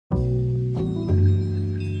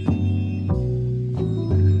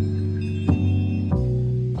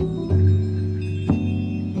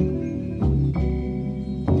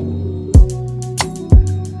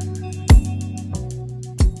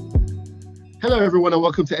Hello, everyone, and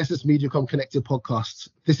welcome to EssenceMediacom Connected Podcasts.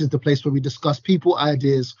 This is the place where we discuss people,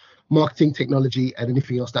 ideas, marketing, technology, and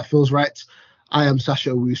anything else that feels right. I am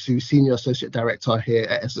Sacha, Senior Associate Director here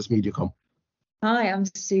at EssenceMediacom. Hi, I'm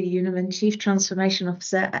Sue Uniman, Chief Transformation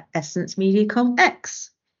Officer at EssenceMediacom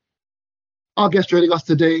X. Our guest joining us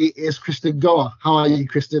today is Kristen Gower. How are you,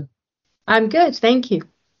 Kristin? I'm good, thank you.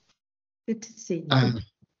 Good to see you.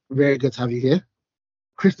 Very good to have you here.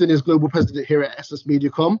 Kristin is Global President here at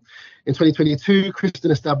EssenceMediacom. In 2022,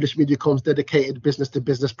 Kristin established Mediacom's dedicated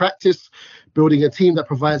business-to-business practice, building a team that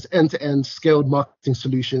provides end-to-end scaled marketing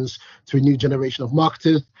solutions to a new generation of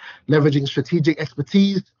marketers, leveraging strategic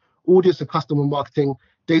expertise, audience and customer marketing,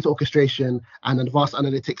 data orchestration, and advanced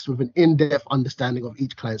analytics with an in-depth understanding of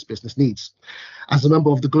each client's business needs. As a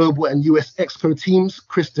member of the Global and US EXCO teams,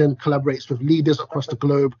 Kristin collaborates with leaders across the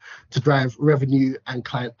globe to drive revenue and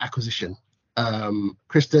client acquisition.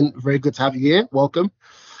 Kristin, very good to have you here. Welcome.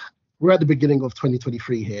 We're at the beginning of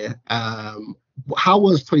 2023 here. How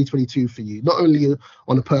was 2022 for you, not only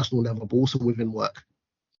on a personal level, but also within work?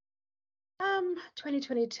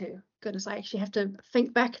 2022. Goodness, I actually have to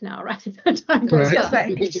think back now, right? Time Right. goes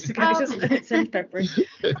by. It's in February.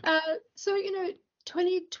 So,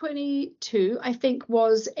 2022, I think,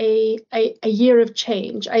 was a year of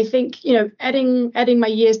change. I think, adding my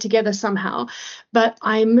years together somehow, but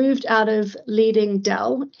I moved out of leading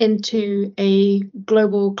Dell into a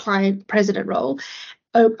global client president role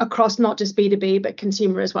across not just B2B, but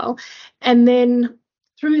consumer as well. And then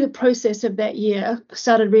through the process of that year,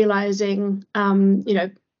 started realizing,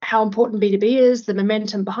 how important B2B is, the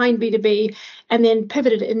momentum behind B2B, and then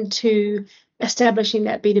pivoted into establishing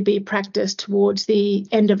that B2B practice towards the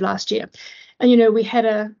end of last year. And we had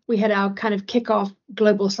our kind of kickoff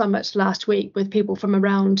global summit last week with people from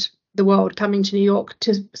around the world coming to New York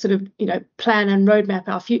to sort of plan and roadmap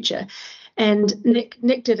our future. And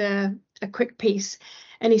Nick did a quick piece,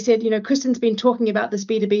 and he said, Kristin's been talking about this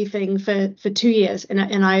B2B thing for 2 years, and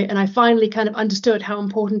I finally kind of understood how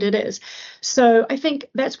important it is. So I think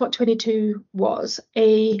that's what 22 was,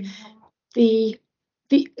 the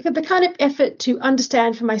kind of effort to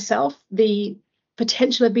understand for myself the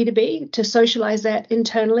potential of B2B, to socialize that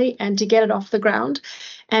internally and to get it off the ground.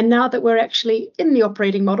 And now that we're actually in the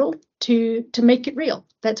operating model, to make it real.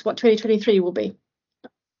 That's what 2023 will be.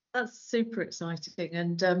 That's super exciting.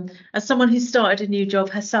 And as someone who started a new job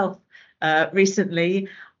herself recently,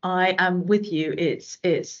 I am with you. It's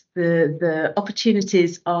the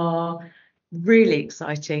opportunities are really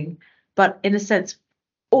exciting, but in a sense,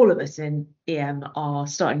 all of us in EM are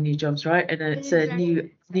starting new jobs, right? And it's a new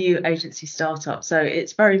agency startup. So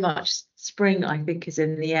it's very much spring, I think, is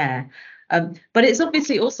in the air. But it's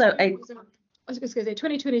obviously also I was just going to say,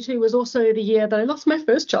 2022 was also the year that I lost my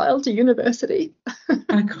first child to university.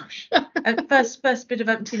 Oh gosh, first bit of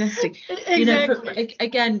empty nesting. Exactly.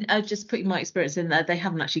 Again, just putting my experience in there, they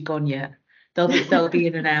haven't actually gone yet. They'll be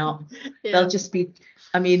in and out. Yeah. They'll just be.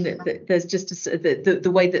 I mean, there's just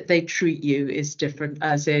the way that they treat you is different.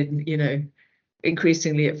 As in,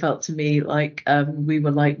 increasingly it felt to me like we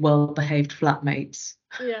were like well-behaved flatmates.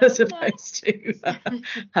 Yeah. As opposed to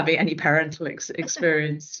having any parental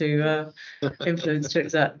experience to influence to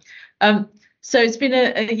exert. So it's been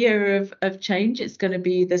a year of change. There's going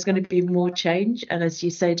to be more change, and as you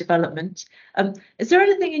say, development. Is there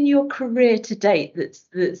anything in your career to date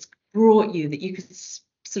that's brought you that you could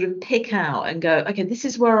sort of pick out and go, okay, this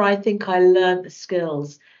is where I think I learned the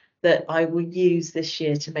skills that I will use this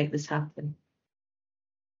year to make this happen?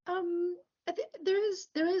 I think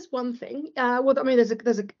there is one thing. Well, I mean, there's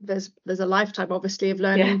a lifetime, obviously, of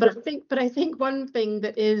learning. Yeah. But I think one thing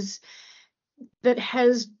that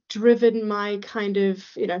has driven my kind of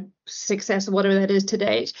success, or whatever that is to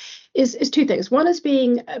date, is two things. One is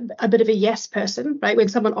being a bit of a yes person, right? When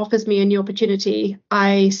someone offers me a new opportunity,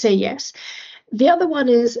 I say yes. The other one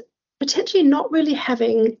is potentially not really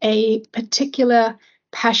having a particular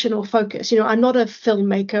passion or focus. I'm not a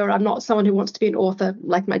filmmaker. I'm not someone who wants to be an author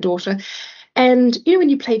like my daughter. And when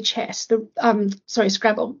you play chess,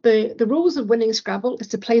 Scrabble, the rules of winning Scrabble is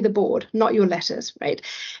to play the board, not your letters, right?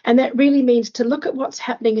 And that really means to look at what's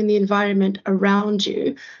happening in the environment around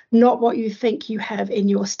you, not what you think you have in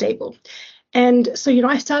your stable. And so,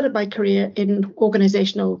 I started my career in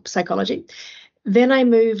organizational psychology. Then I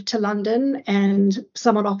moved to London and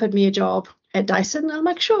someone offered me a job at Dyson. I'm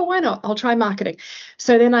like, sure, why not? I'll try marketing.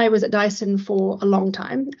 So then I was at Dyson for a long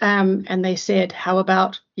time. And they said, how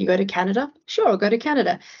about you go to Canada? Sure, I'll go to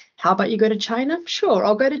Canada. How about you go to China? Sure,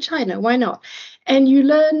 I'll go to China. Why not? And you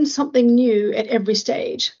learn something new at every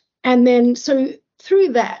stage. And then so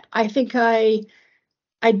through that, I think I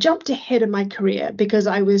jumped ahead in my career because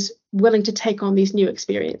I was willing to take on these new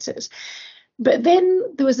experiences. But then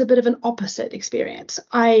there was a bit of an opposite experience.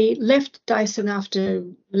 I left Dyson after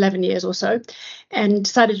 11 years or so and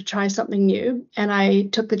decided to try something new. And I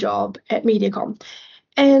took the job at Mediacom.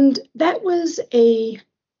 And that was a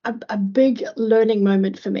big learning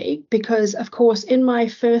moment for me because, of course, in my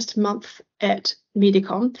first month at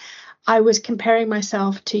Mediacom, I was comparing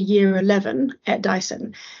myself to year 11 at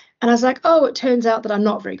Dyson. And I was like, oh, it turns out that I'm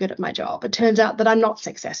not very good at my job. It turns out that I'm not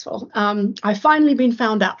successful. I've finally been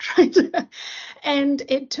found out, right? And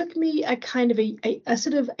it took me a kind of a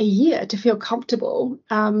sort of a year to feel comfortable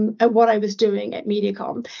at what I was doing at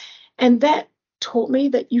Mediacom. And that taught me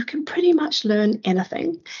that you can pretty much learn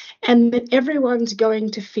anything and that everyone's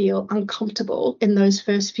going to feel uncomfortable in those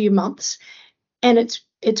first few months. And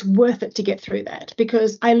it's worth it to get through that,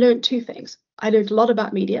 because I learned two things. I learned a lot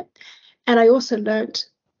about media, and I also learned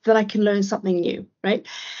that I can learn something new, right?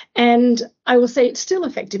 And I will say it still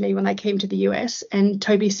affected me when I came to the US and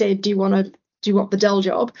Toby said, do you want the Dell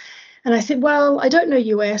job? And I said, well, I don't know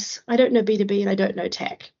US, I don't know B2B, and I don't know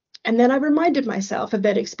tech. And then I reminded myself of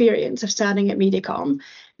that experience of starting at Mediacom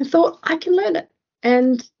and thought, I can learn it.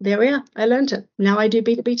 And there we are. I learned it. Now I do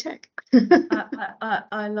B2B tech.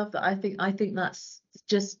 I love that. I think that's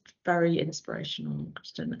just very inspirational,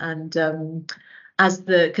 Kristen. And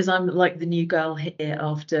because I'm like the new girl here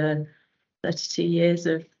after 32 years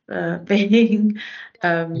of being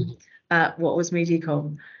at what was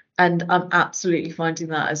Mediacom. And I'm absolutely finding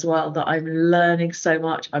that as well, that I'm learning so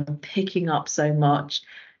much, I'm picking up so much,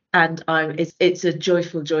 and it's a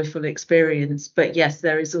joyful experience. But yes,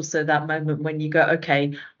 there is also that moment when you go,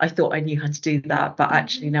 okay, I thought I knew how to do that, but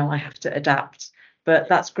actually now I have to adapt. But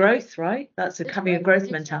that's growth, right? That's having a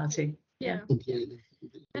growth mentality. Yeah.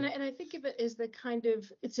 And I think of it as the kind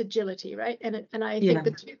of, it's agility, right? And I think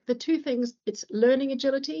the two things, it's learning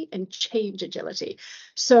agility and change agility.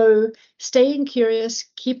 So staying curious,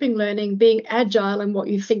 keeping learning, being agile in what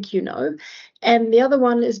you think you know. And the other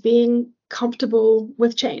one is being comfortable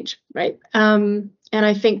with change, right? And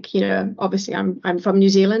I think, obviously I'm from New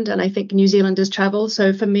Zealand, and I think New Zealanders travel.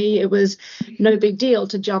 So for me, it was no big deal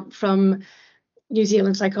to jump from New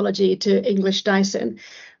Zealand psychology to English Dyson.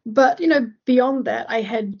 But beyond that, I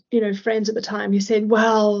had friends at the time who said,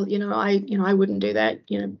 well, I wouldn't do that,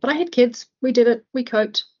 but I had kids, we did it, we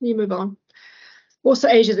coped, you move on. Also,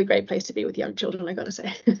 Asia's a great place to be with young children, I gotta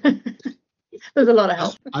say. There's a lot of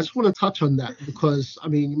help. I just want to touch on that because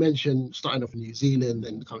you mentioned starting off in New Zealand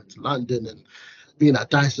and coming to London and being at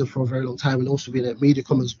Dyson for a very long time and also being at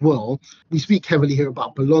Mediacom as well. We speak heavily here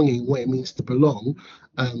about belonging, what it means to belong.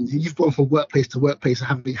 You've gone from workplace to workplace,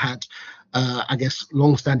 having had,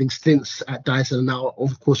 long-standing stints at Dyson, and now,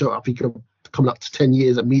 of course, I think you're coming up to 10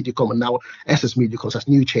 years at Mediacom and now EssenceMediacom, so that's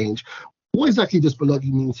new change. What exactly does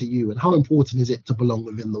belonging mean to you, and how important is it to belong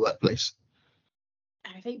within the workplace?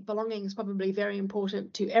 I think belonging is probably very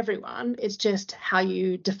important to everyone. It's just how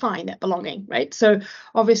you define that belonging, right? So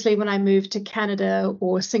obviously when I moved to Canada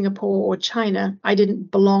or Singapore or China, I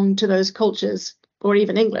didn't belong to those cultures, or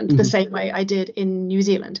even England, the same way I did in New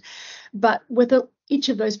Zealand. But with each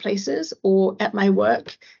of those places or at my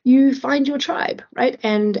work, you find your tribe, right?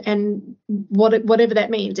 And whatever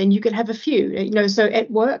that means. And you can have a few, so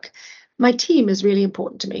at work, my team is really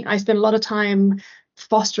important to me. I spend a lot of time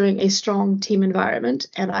fostering a strong team environment,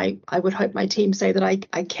 and I would hope my team say that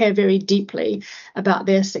I care very deeply about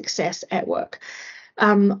their success at work.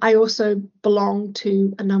 I also belong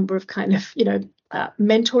to a number of kind of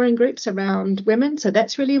mentoring groups around women, so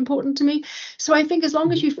that's really important to me. So I think as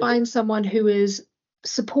long as you find someone who is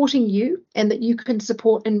supporting you and that you can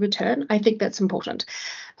support in return, I think that's important.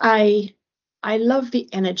 I love the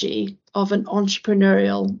energy of an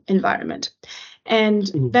entrepreneurial environment.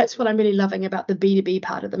 And that's what I'm really loving about the B2B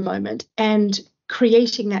part at the moment, and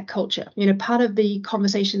creating that culture. Part of the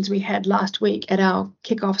conversations we had last week at our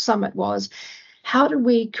kickoff summit was, how do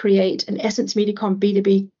we create an EssenceMediacom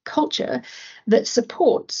B2B culture that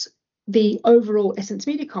supports the overall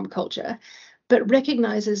EssenceMediacom culture, but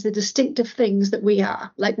recognizes the distinctive things that we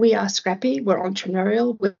are. Like, we are scrappy, we're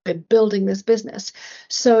entrepreneurial, we're building this business.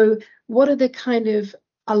 So what are the kind of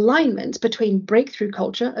alignments between breakthrough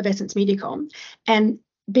culture of EssenceMediacom and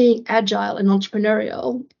being agile and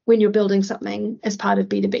entrepreneurial when you're building something as part of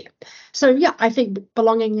B2B? So yeah, I think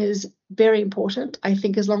belonging is very important. I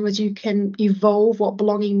think as long as you can evolve what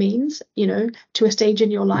belonging means, to a stage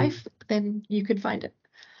in your life, then you could find it.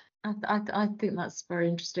 I think that's very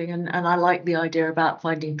interesting, and I like the idea about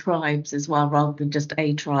finding tribes as well, rather than just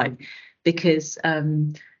a tribe, because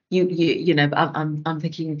I'm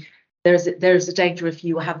thinking there's a danger if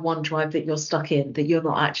you have one tribe that you're stuck in, that you're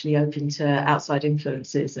not actually open to outside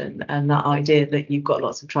influences, and that idea that you've got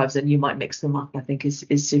lots of tribes and you might mix them up, I think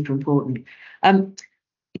is super important.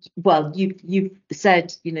 Well, you've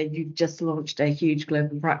said, you've just launched a huge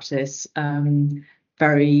global practice,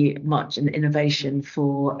 very much an innovation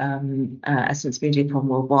for EssenceMediacom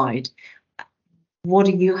worldwide. What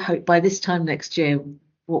do you hope by this time next year?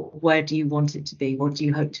 Where do you want it to be? What do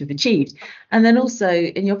you hope to have achieved? And then also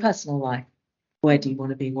in your personal life, where do you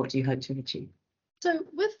want to be? What do you hope to have achieved? So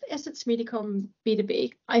with EssenceMediacom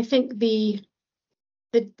B2B, I think the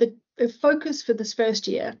focus for this first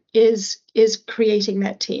year is creating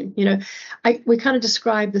that team. We kind of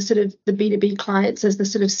describe the sort of the B2B clients as the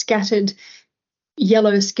sort of scattered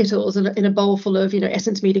yellow skittles in a bowl full of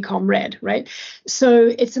EssenceMediacom red, right?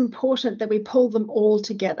 So it's important that we pull them all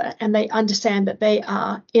together and they understand that they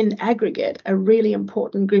are in aggregate a really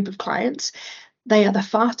important group of clients. They are the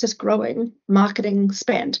fastest growing marketing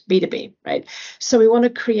spend B2B, right? So we want to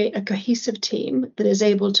create a cohesive team that is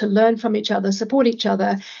able to learn from each other, support each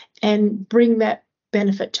other, and bring that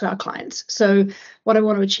benefit to our clients. So what I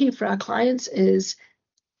want to achieve for our clients is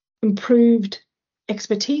improved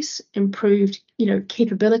expertise, improved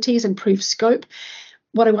capabilities, improved scope.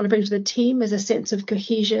 What I want to bring to the team is a sense of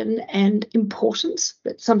cohesion and importance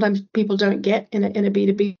that sometimes people don't get in a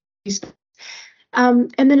B2B space.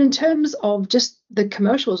 And then in terms of just the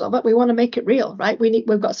commercials of it, we want to make it real, right?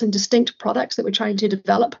 We've got some distinct products that we're trying to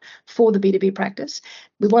develop for the B2B practice.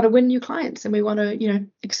 We want to win new clients, and we want to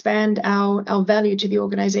expand our value to the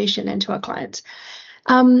organization and to our clients.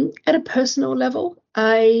 At a personal level,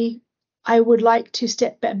 I would like to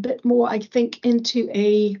step a bit more, I think, into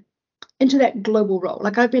that global role.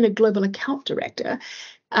 Like, I've been a global account director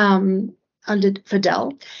for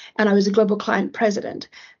Dell, and I was a global client president.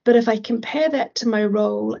 But if I compare that to my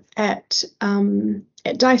role at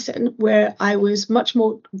Dyson, where I was much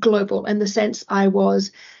more global in the sense I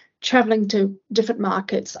was traveling to different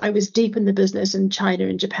markets, I was deep in the business in China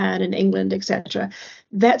and Japan and England, etc.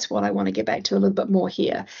 That's what I want to get back to a little bit more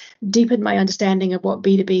here. Deepen my understanding of what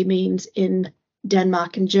B2B means in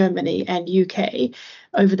Denmark and Germany and UK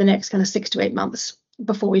over the next kind of 6 to 8 months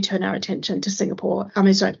before we turn our attention to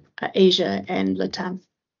Asia and Latam.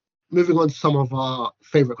 Moving on to some of our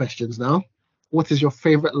favourite questions now. What is your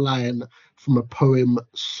favourite line from a poem,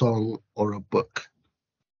 song, or a book?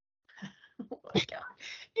 Oh my God.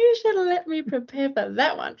 You should have let me prepare for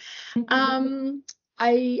that one.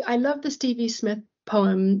 I love the Stevie Smith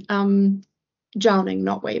poem, Drowning,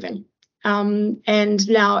 Not Waving. And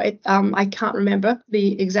now I can't remember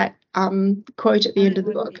the exact quote at the end of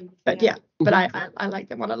the book, but I like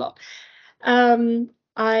that one a lot.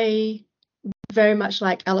 I very much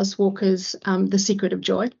like Alice Walker's The Secret of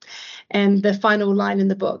Joy, and the final line in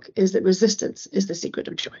the book is that resistance is the secret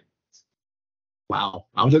of joy. Wow,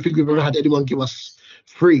 I don't think we've ever had anyone give us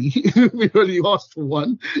 3. We only asked for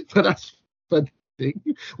 1, so that's fantastic.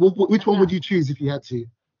 Which one would you choose if you had to?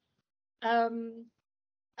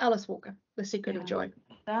 Alice Walker, The Secret of Joy.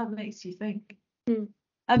 That makes you think.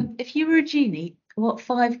 If you were a genie, what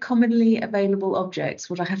 5 commonly available objects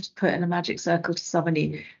would I have to put in a magic circle to summon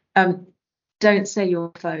you? Don't say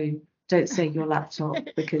your phone, don't say your laptop,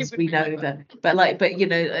 because we know that. But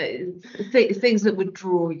things that would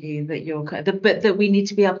draw you, but that we need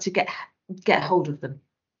to be able to get hold of them.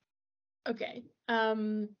 Okay.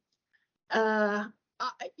 A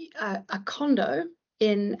condo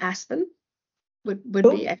in Aspen would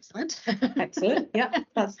be excellent. Excellent. Yeah,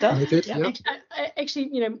 that's done. Yeah.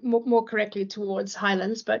 Actually, more correctly towards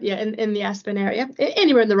Highlands, but yeah, in the Aspen area,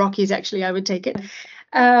 anywhere in the Rockies, actually, I would take it.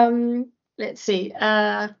 Let's see.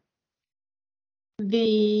 This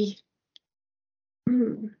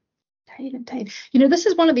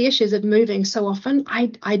is one of the issues of moving so often.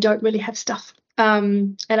 I don't really have stuff,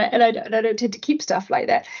 and I don't tend to keep stuff like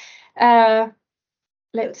that.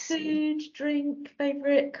 Let's food, drink,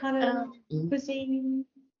 favorite kind of cuisine.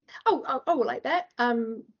 Oh, like that.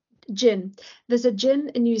 Gin. There's a gin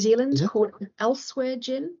in New Zealand called Elsewhere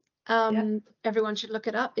Gin. Everyone should look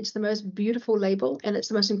it up. It's the most beautiful label, and it's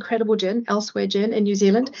the most incredible gin, Elsewhere Gin in New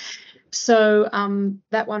Zealand. So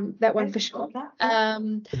that one for sure.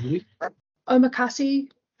 Omakase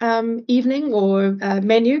evening or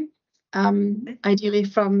menu, ideally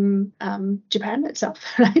from Japan itself,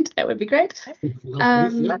 right? That would be great.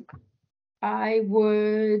 I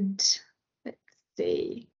would, let's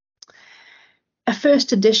see, a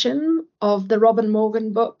first edition of the Robin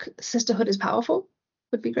Morgan book, Sisterhood is Powerful,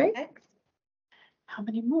 would be great. How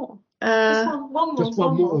many more? Just one more. Just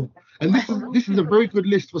one more. And this is a very good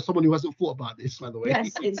list for someone who hasn't thought about this, by the way.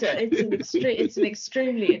 Yes, it's an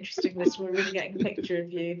extremely interesting list. We're really getting a picture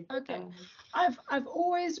of you. Okay. I've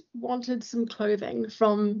always wanted some clothing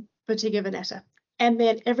from Bottega Veneta. And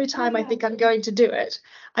then every time I think I'm going to do it,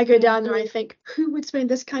 I go down there and I think, who would spend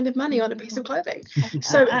this kind of money on a piece of clothing?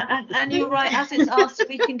 So and you're right, as it's asked,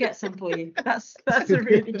 we can get some for you. That's a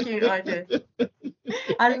really cute idea.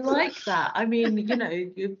 I like that. I mean, you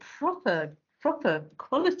know, proper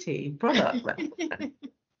quality product.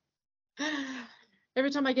 Every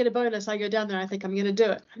time I get a bonus, I go down there and I think I'm going to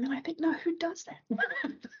do it. And then I think, no, who does that?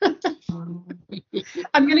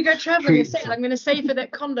 I'm going to go traveling instead. I'm going to save for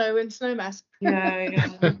that condo in Snowmass. Yeah.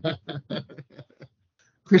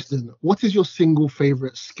 Kristen, what is your single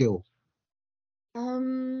favorite skill?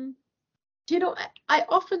 You know, I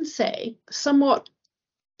often say, somewhat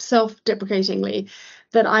self-deprecatingly,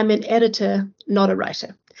 that I'm an editor, not a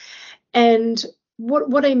writer. And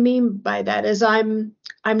what I mean by that is I'm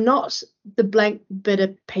not the blank bit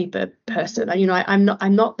of paper person. You know, I'm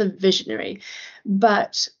not the visionary,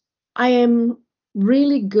 but I am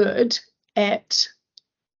really good at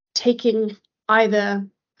taking either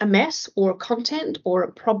a mess or a content or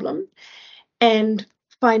a problem and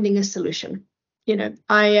finding a solution. You know,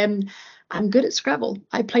 I'm good at Scrabble.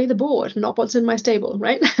 I play the board, not what's in my stable,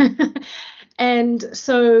 right? And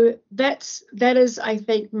so that is, I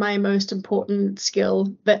think, my most important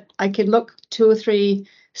skill, that I can look 2 or 3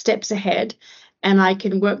 steps ahead and I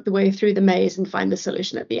can work the way through the maze and find the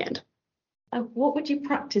solution at the end. What would you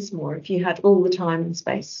practice more if you had all the time and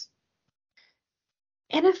space?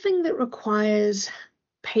 Anything that requires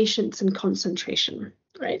patience and concentration,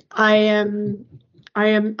 right? I am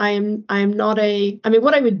not I mean,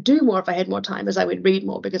 what I would do more if I had more time is I would read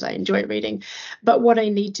more, because I enjoy reading. But what I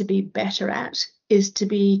need to be better at is to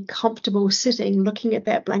be comfortable sitting, looking at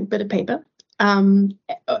that blank bit of paper,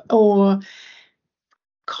 or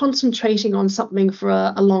concentrating on something for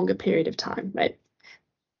a longer period of time, right?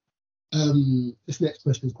 This next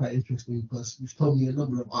question is quite interesting because you've told me a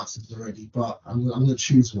number of answers already, but I'm going to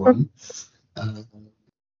choose one. Okay,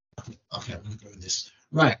 I'm going to go with this.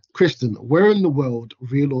 Right, Kristen, where in the world,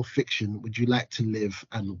 real or fiction, would you like to live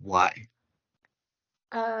and why?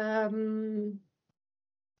 I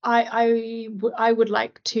would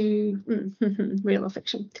like to real or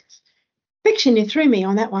fiction. Fiction, you threw me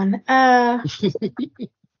on that one.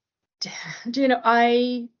 Do you know,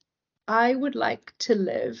 I would like to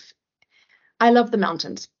live. I love the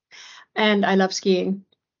mountains and I love skiing.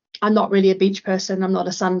 I'm not really a beach person. I'm not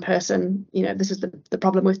a sun person. You know, this is the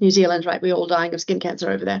problem with New Zealand, right? We're all dying of skin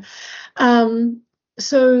cancer over there.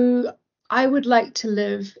 So I would like to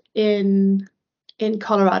live in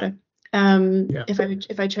Colorado,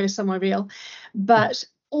 if I chose somewhere real.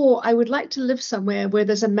 Or I would like to live somewhere where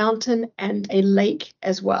there's a mountain and a lake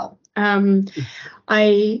as well.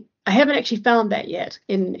 I haven't actually found that yet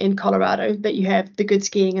in Colorado, that you have the good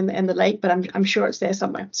skiing and the lake, but I'm sure it's there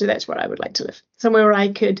somewhere. So that's where I would like to live. Somewhere where I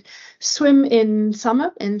could swim in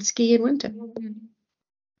summer and ski in winter.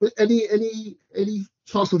 Any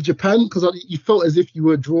chance of Japan? Because you felt as if you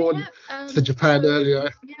were drawn to Japan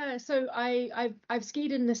earlier. Yeah, so I've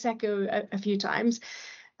skied in Niseko a few times.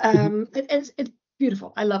 It's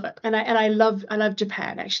beautiful. I love it, and I love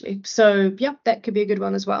Japan actually. So yeah, that could be a good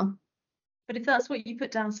one as well. But if that's what you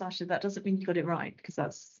put down, Sacha, that doesn't mean you got it right, because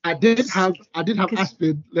that's. I did have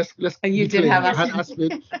Aspen. Let's. Oh, you did have Aspen. I had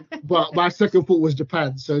Aspen, but my second thought was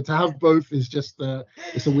Japan. So to have both is just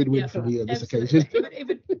it's a win-win for me on this occasion.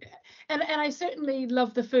 And I certainly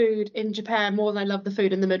love the food in Japan more than I love the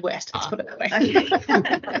food in the Midwest. Let's put it that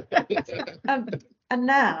way. And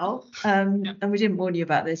now, and we didn't warn you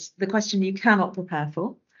about this, the question you cannot prepare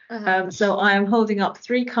for. So I am holding up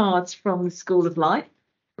 3 cards from the School of Life.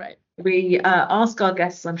 Right. We ask our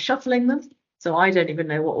guests, I'm shuffling them, so I don't even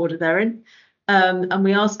know what order they're in. And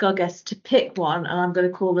we ask our guests to pick one, and I'm going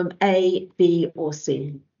to call them A, B, or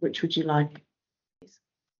C. Which would you like?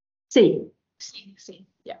 C. C.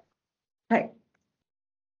 Yeah. Okay.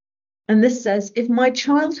 And this says, if my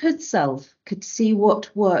childhood self could see what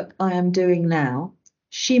work I am doing now,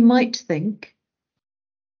 she might think.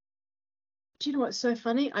 Do you know what's so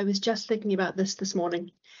funny? I was just thinking about this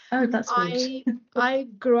morning. Oh, that's great. I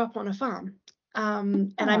grew up on a farm.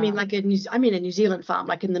 And I mean like a New Zealand farm,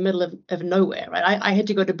 like in the middle of nowhere, right? I had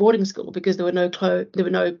to go to boarding school because there were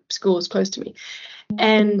no schools close to me.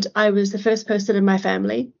 And I was the first person in my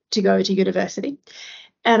family to go to university.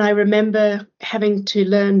 And I remember having to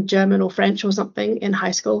learn German or French or something in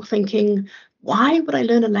high school, thinking, why would I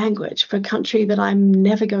learn a language for a country that I'm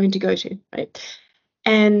never going to go to, right?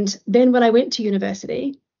 And then when I went to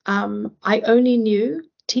university, I only knew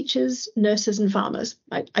teachers, nurses, and farmers.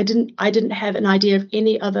 I didn't have an idea of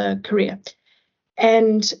any other career,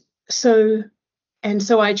 and so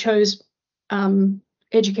I chose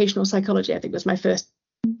educational psychology. I think was my first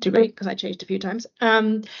degree, because I changed a few times.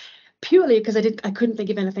 Purely because I couldn't think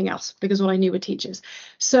of anything else, because all I knew were teachers.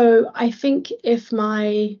 So I think if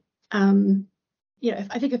my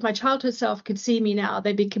if my childhood self could see me now,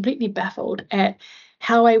 they'd be completely baffled at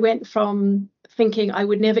how I went from thinking I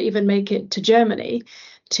would never even make it to Germany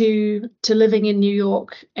to living in New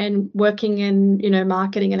York and working in,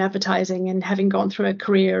 marketing and advertising, and having gone through a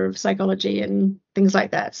career of psychology and things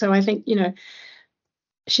like that. So I think,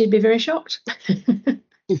 she'd be very shocked.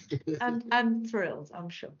 and thrilled, I'm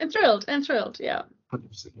sure. And thrilled, yeah.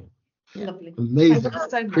 100%. Yeah. Lovely. Amazing. Thank you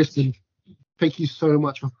so much. Kristen, thank you so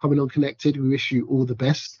much for coming on Connected. We wish you all the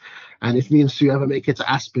best. And if me and Sue ever make it to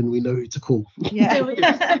Aspen, we know who to call. Yeah.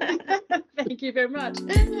 Thank you very much.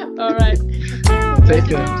 All right. Take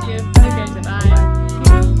care. Okay, bye.